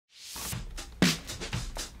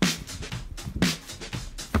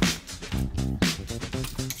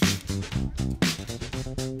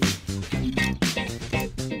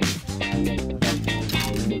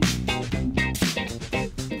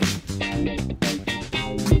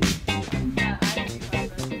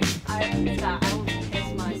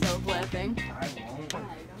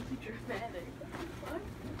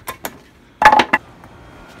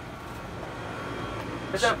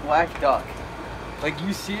black duck. Like,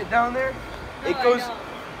 you see it down there? No,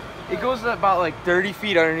 It goes about like 30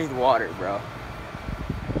 feet underneath water, bro.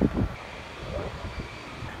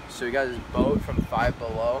 So we got this boat from Five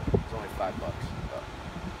Below. It's only $5, but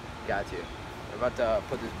got to. We're about to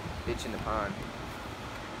put this bitch in the pond.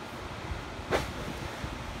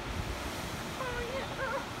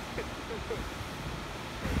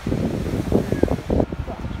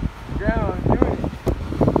 Grandma, I'm doing it.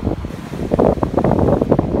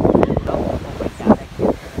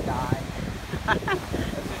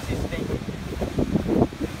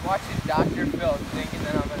 Watching Dr. Phil thinking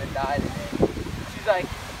that I'm gonna die today. She's like,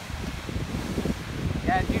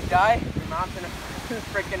 yeah, if you die, your mom's gonna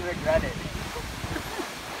freaking regret it.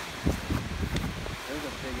 There's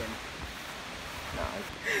a big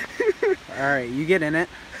one. Alright, you get in it.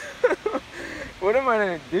 What am I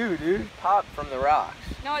gonna do, dude? Pop from the rocks.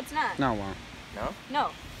 No, it's not. No, well. No?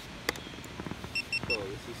 No. Cool,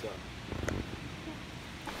 let's see something.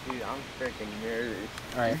 Dude, I'm freaking nervous.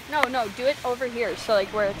 Alright. No, do it over here, so like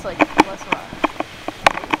where it's like less rock.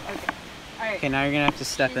 Okay. Alright. Okay, now you're gonna have to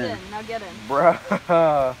step She's in. Now get in. Bruh.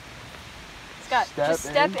 Scott, just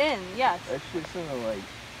step in. Yes. That shit's gonna like...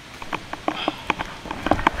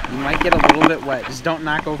 You might get a little bit wet. Just don't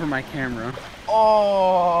knock over my camera.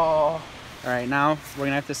 Oh! Alright, now we're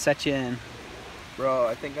gonna have to set you in. Bro,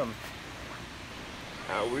 I think I'm...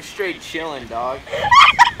 we're straight chilling, dog.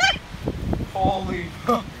 Holy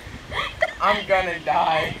fuck. I'm gonna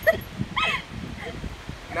die.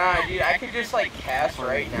 Nah, dude, I could just like cast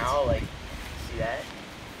right now, like, see that?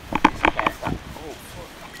 Just cast out. Oh,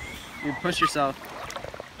 fuck. You push yourself.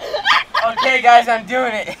 Okay, guys, I'm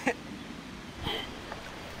doing it.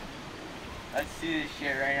 Let's see this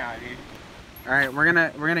shit right now, dude. Alright, we're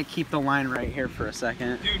gonna keep the line right here for a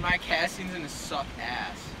second. Dude, my casting's gonna suck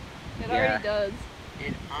ass. It Yeah. already does.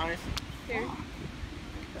 It honestly... Here.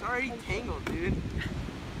 It's already tangled, dude.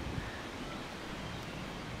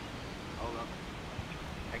 Hold up.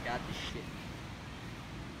 I got this shit.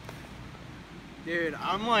 Dude,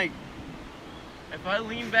 I'm like... If I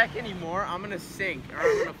lean back anymore, I'm gonna sink or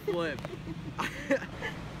I'm gonna flip.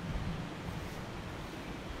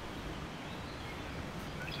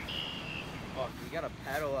 Fuck, we gotta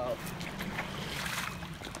paddle out.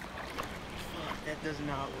 Fuck, that does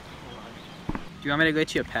not look fun. Do you want me to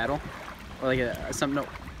get you a paddle? Or like something to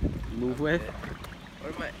move with?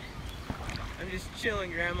 What am I? I'm just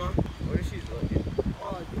chilling, Grandma. Where is she looking?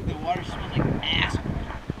 Oh, dude, the water smells like ass.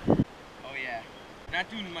 Oh yeah. Not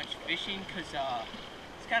doing much fishing because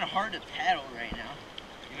it's kind of hard to paddle right now.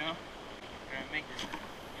 You know? I'm gonna make this.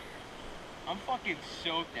 I'm fucking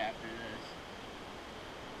soaked after this.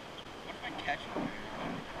 What if I catch one?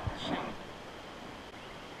 Shit.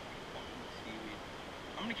 Seaweed.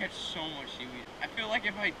 I'm gonna catch so much seaweed. I feel like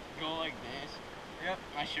if I go like this, yep,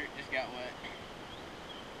 my shirt just got wet.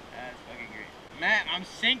 That's fucking great. Matt, I'm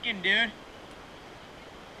sinking, dude.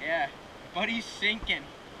 Yeah, buddy's sinking.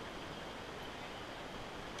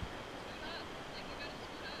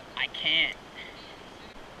 I can't.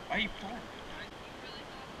 Why are you pulling?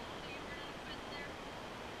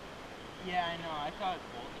 Yeah, I know. I thought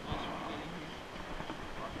both of us were getting here.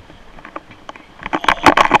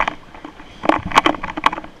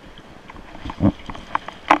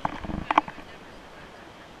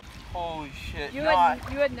 Holy shit. You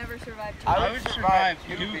would never survive tubing. I would survive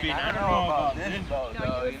tubing. I don't know about this boat, No,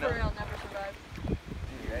 though, you would for real never survive. You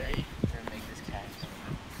ready? We're gonna make this cast.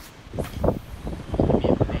 It's gonna be a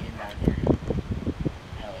bangin' down here.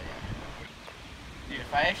 Hell yeah. Dude,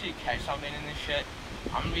 if I actually catch something in this shit,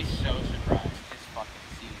 I'm gonna be so surprised. Just fucking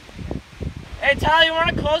see it. Hey, Tyler, you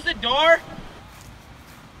wanna close the door?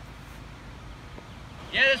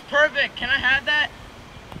 Yeah, that's perfect. Can I have that?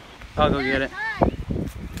 I'll go get it.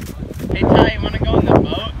 Hey, Ty, you wanna go in the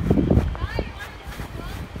boat?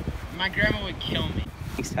 My grandma would kill me.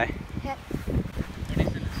 Thanks, Ty.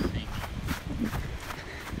 Buddy's in the sink.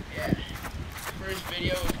 Yeah. First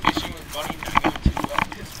video of fishing with Buddy not going too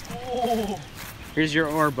well. Oh! Here's your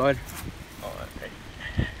oar, bud. Oh, okay.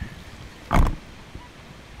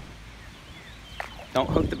 Don't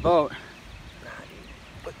hook the boat. Nah,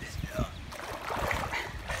 dude. Put this down.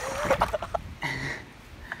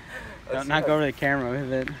 Don't knock over the camera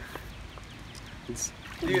with it. It's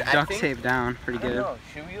Dude, I duct think- taped down pretty I don't good. know.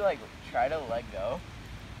 Should we like try to let go?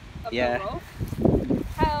 Of Yeah. the rope?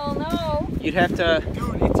 Hell no. You'd have to.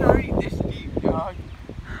 Dude, it's already this deep, dog.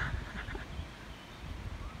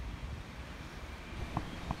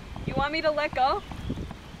 You want me to let go?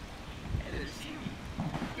 It is deep.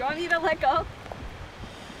 You want me to let go?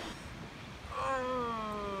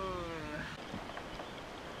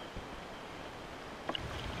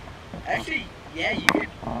 Actually, yeah, you could.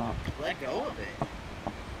 let go of it.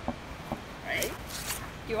 Right?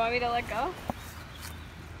 Do you want me to let go?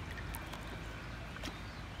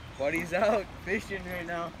 Buddy's out fishing right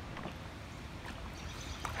now.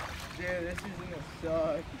 Dude, this is gonna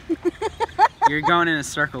suck. You're going in a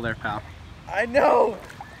circle there, pal. I know!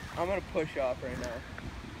 I'm gonna push off right now.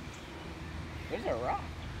 There's a rock.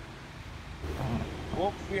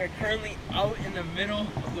 Well, we are currently out in the middle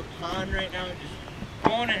of the pond right now, just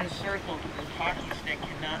going in a circle because this hockey stick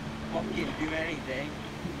cannot fucking do anything.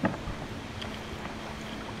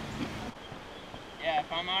 Yeah,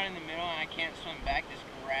 if I'm out in the middle and I can't swim back, just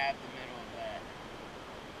grab the middle of that.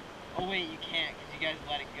 Oh wait, you can't because you guys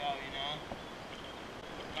let it go, you know?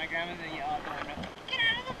 My grandma's gonna yell out the window, "Get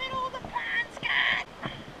out of the middle of the pond, Scott!"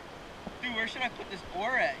 Dude, where should I put this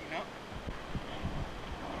oar at, you know?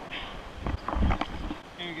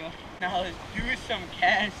 Here we go. Now let's do some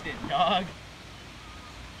casting, dog.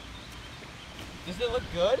 Does it look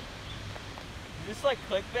good? Is this like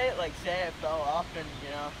clickbait? Like say it fell off and,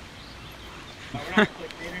 you know? Oh, we're not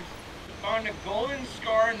clickbaiters. Found a golden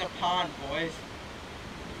scar in the pond, boys.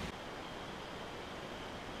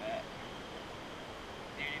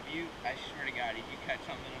 Dude, if you, I swear to God, if you catch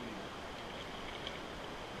something, I'm gonna...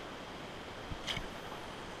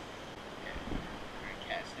 Okay, we're gonna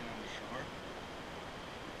cast in on the shore.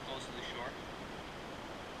 Close to the shore.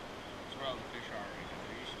 That's where all the fish are right now.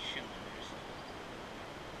 They're just chilling. They're just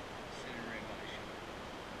sitting right by the shore.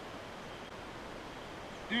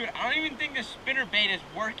 Dude, I don't even think the spinner bait is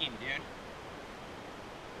working, dude.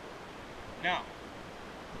 No.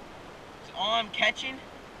 So all I'm catching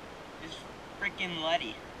is freaking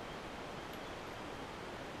Letty.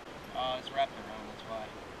 Oh, it's wrapped around, that's why.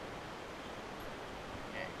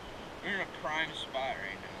 Okay. We're in a prime spot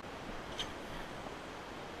right now.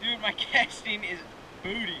 Dude, my casting is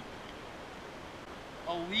booty.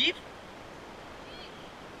 A leaf?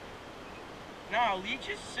 No,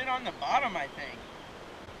 leeches sit on the bottom, I think.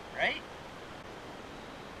 Right?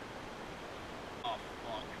 Oh,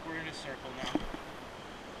 fuck. We're in a circle now.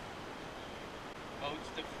 Boat's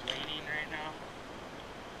deflating right now.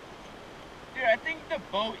 Dude, I think the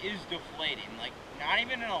boat is deflating. Like, not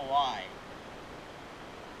even gonna lie.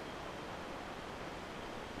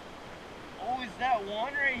 Oh, is that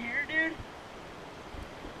one right here, dude?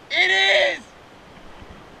 It is!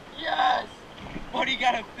 Yes! Buddy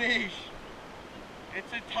got a fish.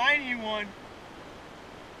 It's a tiny one.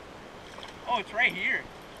 Oh, it's right here.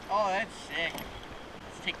 Oh, that's sick.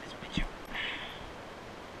 Let's take this picture.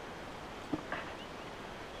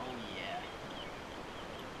 Oh, yeah.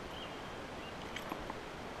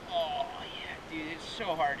 Oh, yeah, dude, it's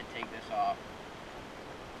so hard to take this off.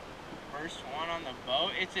 First one on the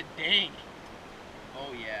boat, it's a dink.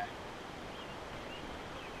 Oh, yeah.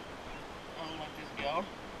 I'll let this go.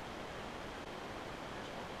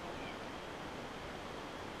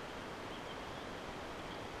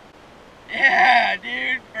 Yeah,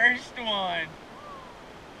 dude, first one.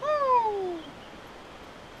 Woo!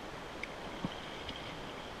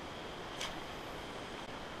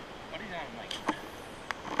 What is on, like,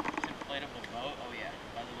 this inflatable boat? Oh yeah,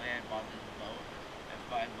 by the way, I bought this boat at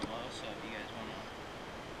Five Below, so if you guys want to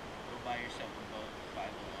go buy yourself a boat, $5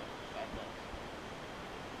 $5.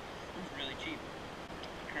 It was really cheap.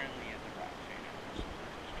 Currently at the Raft Fishing.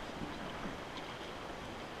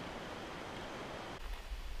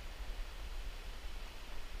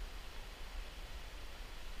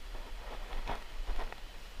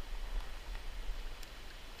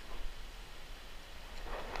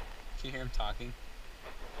 Can you hear him talking?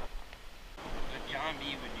 What John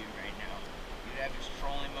B would do right now. He'd have his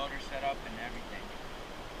trolling motor set up and everything.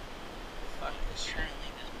 Fuck this shit. Currently,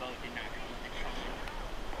 this boat did not come with the trolling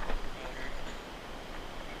motor.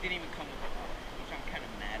 It didn't even come with the oar, which I'm kind of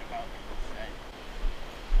mad about because it said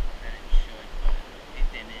that it should, but it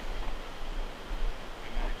didn't. I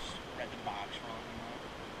might have just read the box wrong, you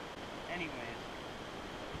know? Anyways,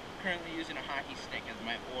 currently using a hockey stick as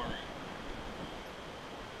my oar.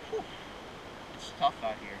 Whew. It's tough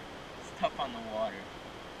out here. It's tough on the water.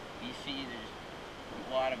 You see there's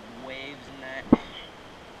a lot of waves in that. And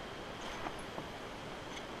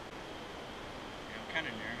I'm kind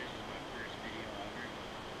of nervous. It's my first video ever.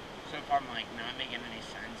 So if I'm like not making any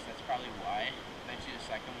sense, that's probably why. Bet you the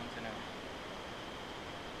second one's gonna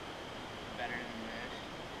be better than this.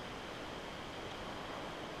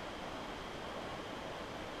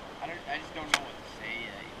 I just don't know what to say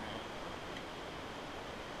yet, you know?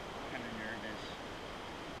 Kind of nervous,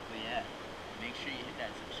 but yeah, make sure you hit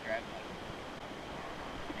that subscribe button.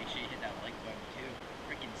 Make sure you hit that like button too.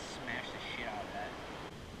 Freaking smash the shit out of that.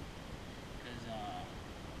 Because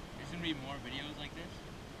there's gonna be more videos like this.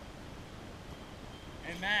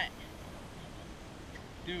 And Matt,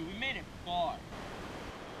 dude, we made it far.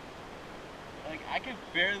 Like, I could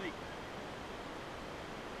barely.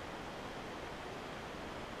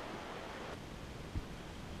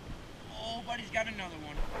 Oh, buddy's got another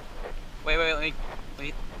one. Wait, let me,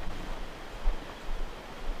 wait.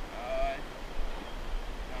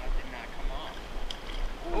 No, it did not come off.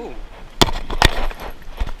 Ooh.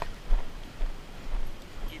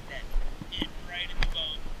 Get that in right in the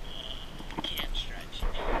boat. Can't stretch.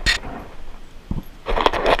 Oh,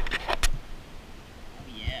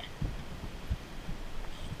 yeah.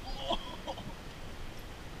 Oh.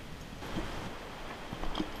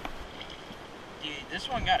 Dude, this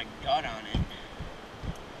one got a gut on it. Okay.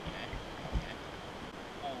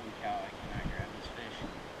 Holy cow, I cannot grab this fish.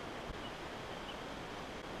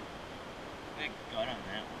 Big gut on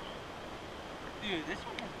that one. Dude, this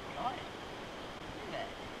one has a gut. Look at that.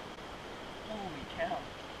 Holy cow.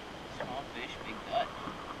 Small fish, big gut.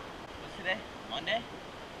 What's today? Monday?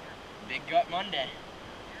 Big gut Monday.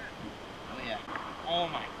 Oh yeah. Oh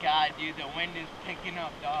my god, dude, the wind is picking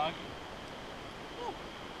up, dog. Woo.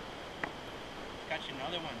 Catch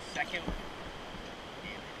another one, second.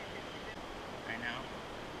 Right now,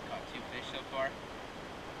 caught 2 fish so far.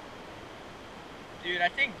 Dude, I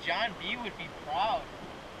think John B would be proud.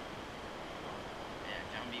 Yeah,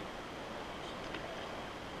 John B.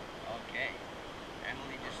 Okay.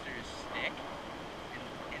 Emily just threw a stick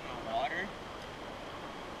in the water.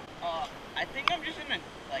 I think I'm just gonna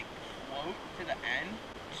like float to the end.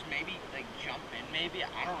 Just maybe like jump in maybe.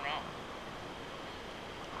 I don't know.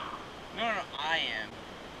 No, I am.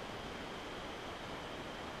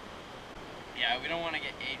 Yeah, we don't want to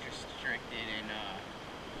get age restricted and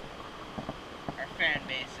our fan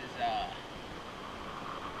base is I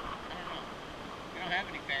don't know. We don't have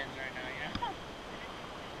any fans right now, you know?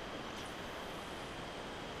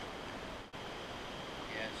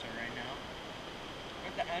 Yeah, so right now we're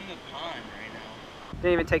at the end of the pond right now.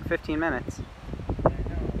 Didn't even take 15 minutes. I know. This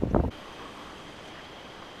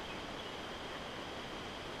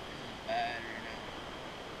is bad right now.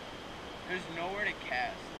 There's nowhere to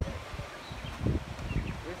cast.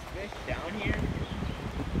 This fish down here, I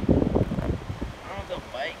don't know if they'll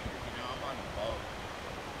bite because, you know, I'm on the boat.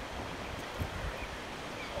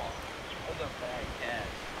 Oh, that was a bad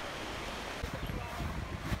cast.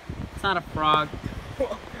 It's not a frog.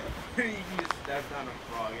 You just stepped on a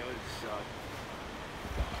frog, it would suck.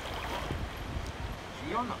 Is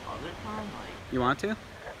he on the other pond? Like, You want to? oh,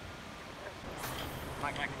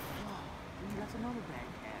 dude, that's another bad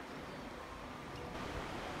cast.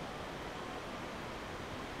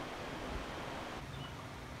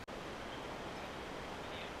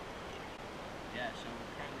 Yeah, so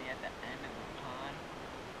we're currently at the end of the pond.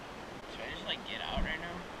 Should I just like get out right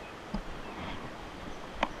now?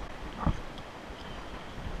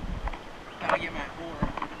 Gotta get my oar.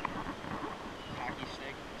 Hockey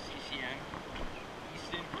stick, CCM.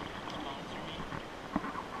 Easton, sponsor me.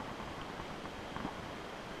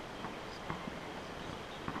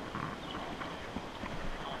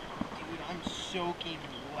 Dude, I'm soaking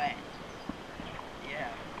wet. Yeah.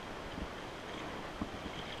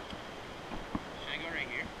 Should I go right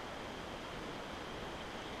here?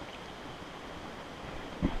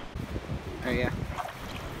 Oh yeah.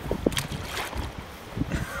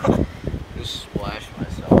 Just splash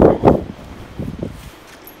myself.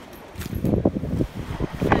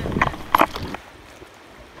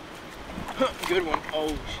 Good one. Oh,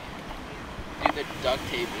 dude, the duct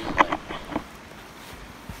tape is like.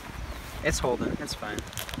 It's holding. It's fine.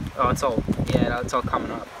 Oh, it's all. Yeah, no, it's all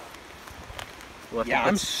coming up. Well, I Yeah, think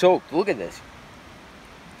I'm that's- soaked. Look at this.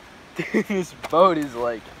 Dude, this boat is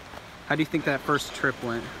like How do you think that first trip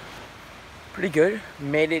went? pretty good.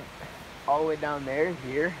 Made it all the way down there,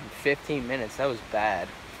 here, in 15 minutes. That was bad.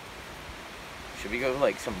 Should we go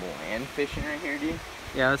like some land fishing right here, dude?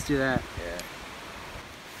 Yeah, let's do that. Yeah.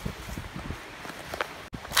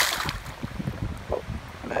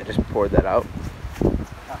 I just poured that out.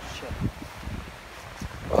 Oh shit.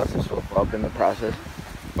 Well, let's just flip up in the process.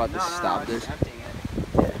 About to stop this. Emptying it.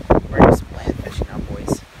 Yeah. We're just land fishing now,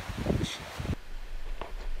 boys.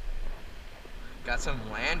 Got some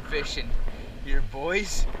land fishing here,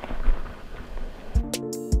 boys.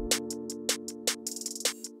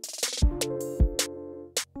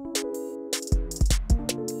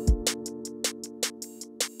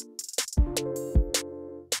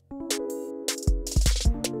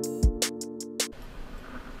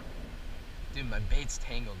 Dude, my bait's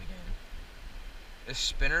tangled again. This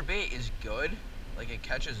spinner bait is good. Like, it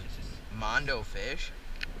catches mondo fish.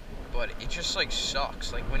 But it just like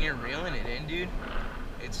sucks. Like when you're reeling it in, dude,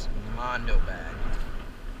 it's mondo bad.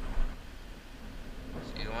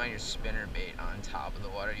 So you don't want your spinner bait on top of the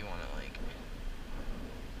water. You want to like,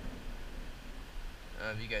 I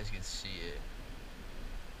don't know if you guys can see it,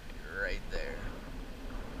 right there.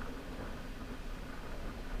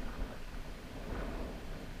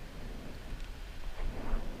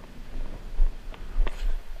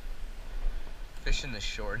 Fishing the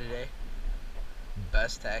shore today.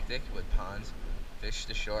 Best tactic with ponds. Fish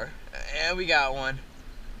the shore. And we got one.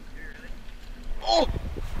 Oh!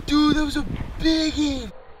 Dude, that was a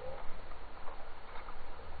biggie!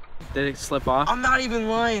 Did it slip off? I'm not even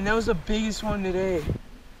lying. That was the biggest one today.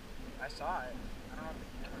 I saw it. I don't know if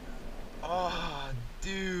the camera Oh,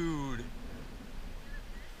 dude.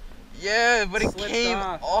 Yeah, but it Slipped came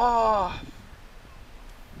off. off.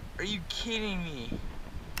 Are you kidding me?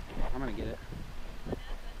 I'm gonna get it.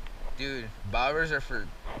 Dude, bobbers are for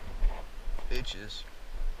bitches.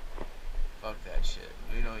 Fuck that shit.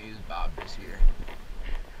 We don't use bobbers here.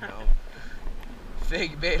 No.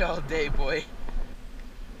 Fake bait all day, boy.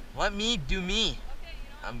 Let me do me.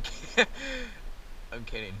 I'm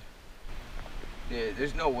kidding. Dude,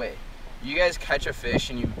 there's no way. You guys catch a fish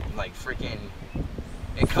and you like freaking,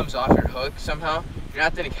 it comes off your hook somehow, you're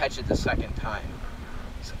not gonna catch it the second time.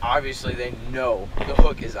 So obviously they know the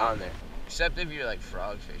hook is on there. Except if you're like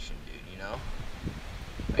frog fishing, dude, you know?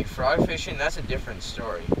 Like frog fishing, that's a different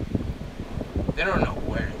story. They don't know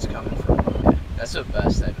where it's coming from. That's the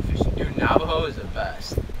best type of fishing. Dude, Navajo is the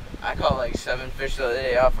best. I caught like 7 fish the other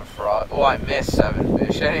day off a frog. Oh, I missed 7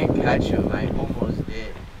 fish. I didn't catch them. I almost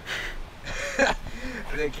did.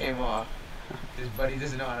 They came off. His buddy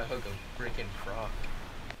doesn't know how to hook a freaking frog.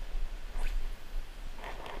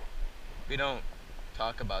 We don't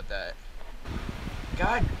talk about that.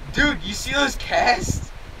 God, dude, you see those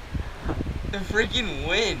casts? The freaking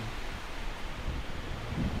wind.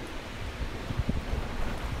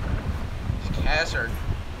 These casts are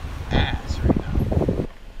ass right now.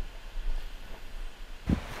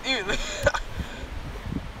 Dude,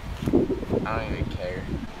 I don't even care.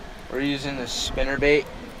 We're using the spinnerbait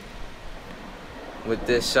with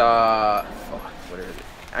this, fuck, what is it?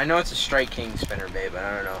 I know it's a Strike King spinnerbait, but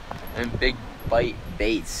I don't know. And Big Bite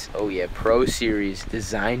Baits. Oh yeah, Pro Series,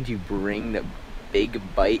 designed to bring the big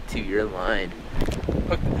bite to your line.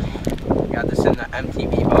 Look, got this in the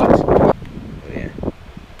MTB box. Oh yeah.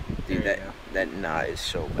 Dude, that knot is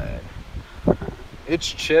so bad. It's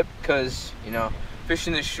chipped because, you know,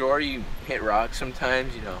 fishing the shore, you hit rocks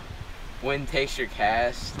sometimes, you know. Wind takes your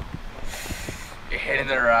cast. You're hitting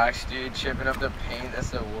the rocks, dude, chipping up the paint, that's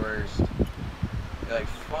the worst. You're like,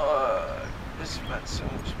 fuck, just spent so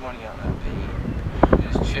much money on that bait.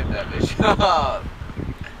 You just chip that bitch up.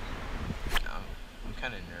 I'm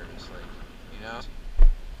kind of nervous, like, you know?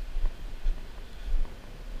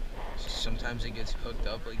 Sometimes it gets hooked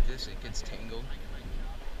up like this, it gets tangled.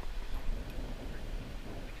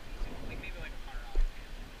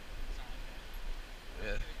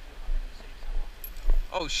 Yeah.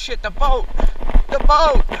 Oh shit, the boat! The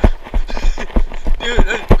boat! Dude,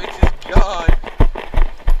 that bitch is gone.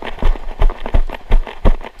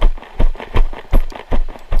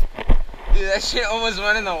 Dude, that shit almost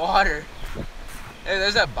went in the water. Hey,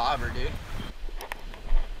 there's that bobber, dude.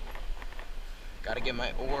 Gotta get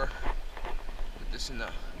my oar. Put this in the...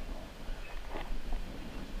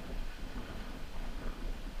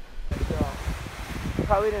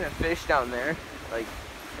 Probably didn't fish down there, like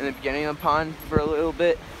in the beginning of the pond for a little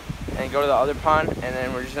bit, and go to the other pond, and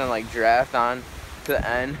then we're just gonna like draft on to the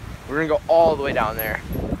end. We're gonna go all the way down there.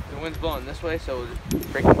 The wind's blowing this way, so we'll just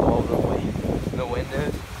freaking go over the way the wind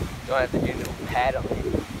is. Don't have to do no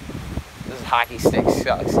paddling. This hockey stick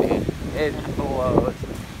sucks, dude. It blows.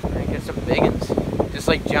 And get some big ones, just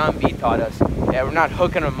like John B taught us. Yeah, we're not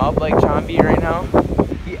hooking them up like John B right now.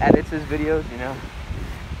 He edits his videos, you know.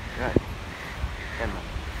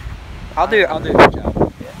 I'll do a good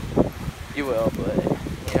job. Yeah, you will, but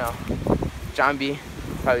you know, John B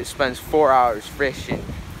probably spends 4 hours fishing,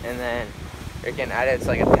 and then freaking edits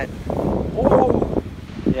like a 10. Whoa!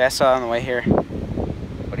 Yeah, I saw it on the way here.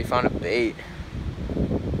 But he found a bait.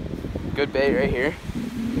 Good bait right here.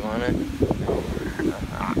 You want it?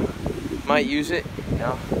 Might use it. You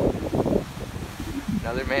know.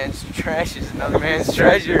 Another man's trash is another man's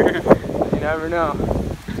treasure. You never know.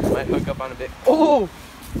 Might hook up on a bait. Oh!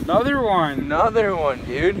 Another one. Another one,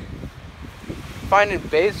 dude. Finding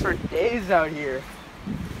baits for days out here.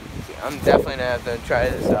 I'm definitely gonna have to try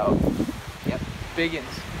this out. Yep,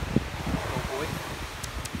 biggins.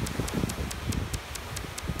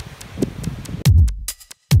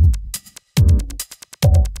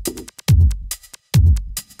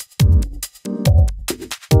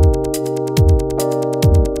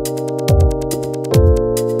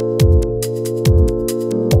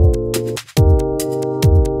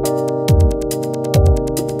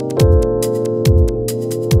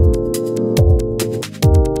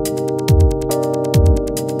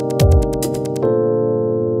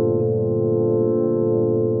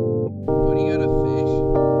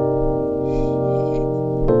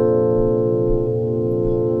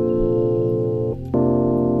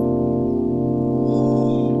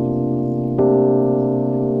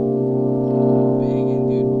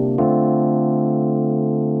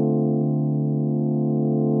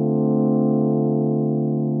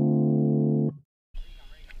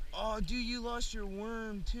 dude, you lost your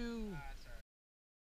worm too.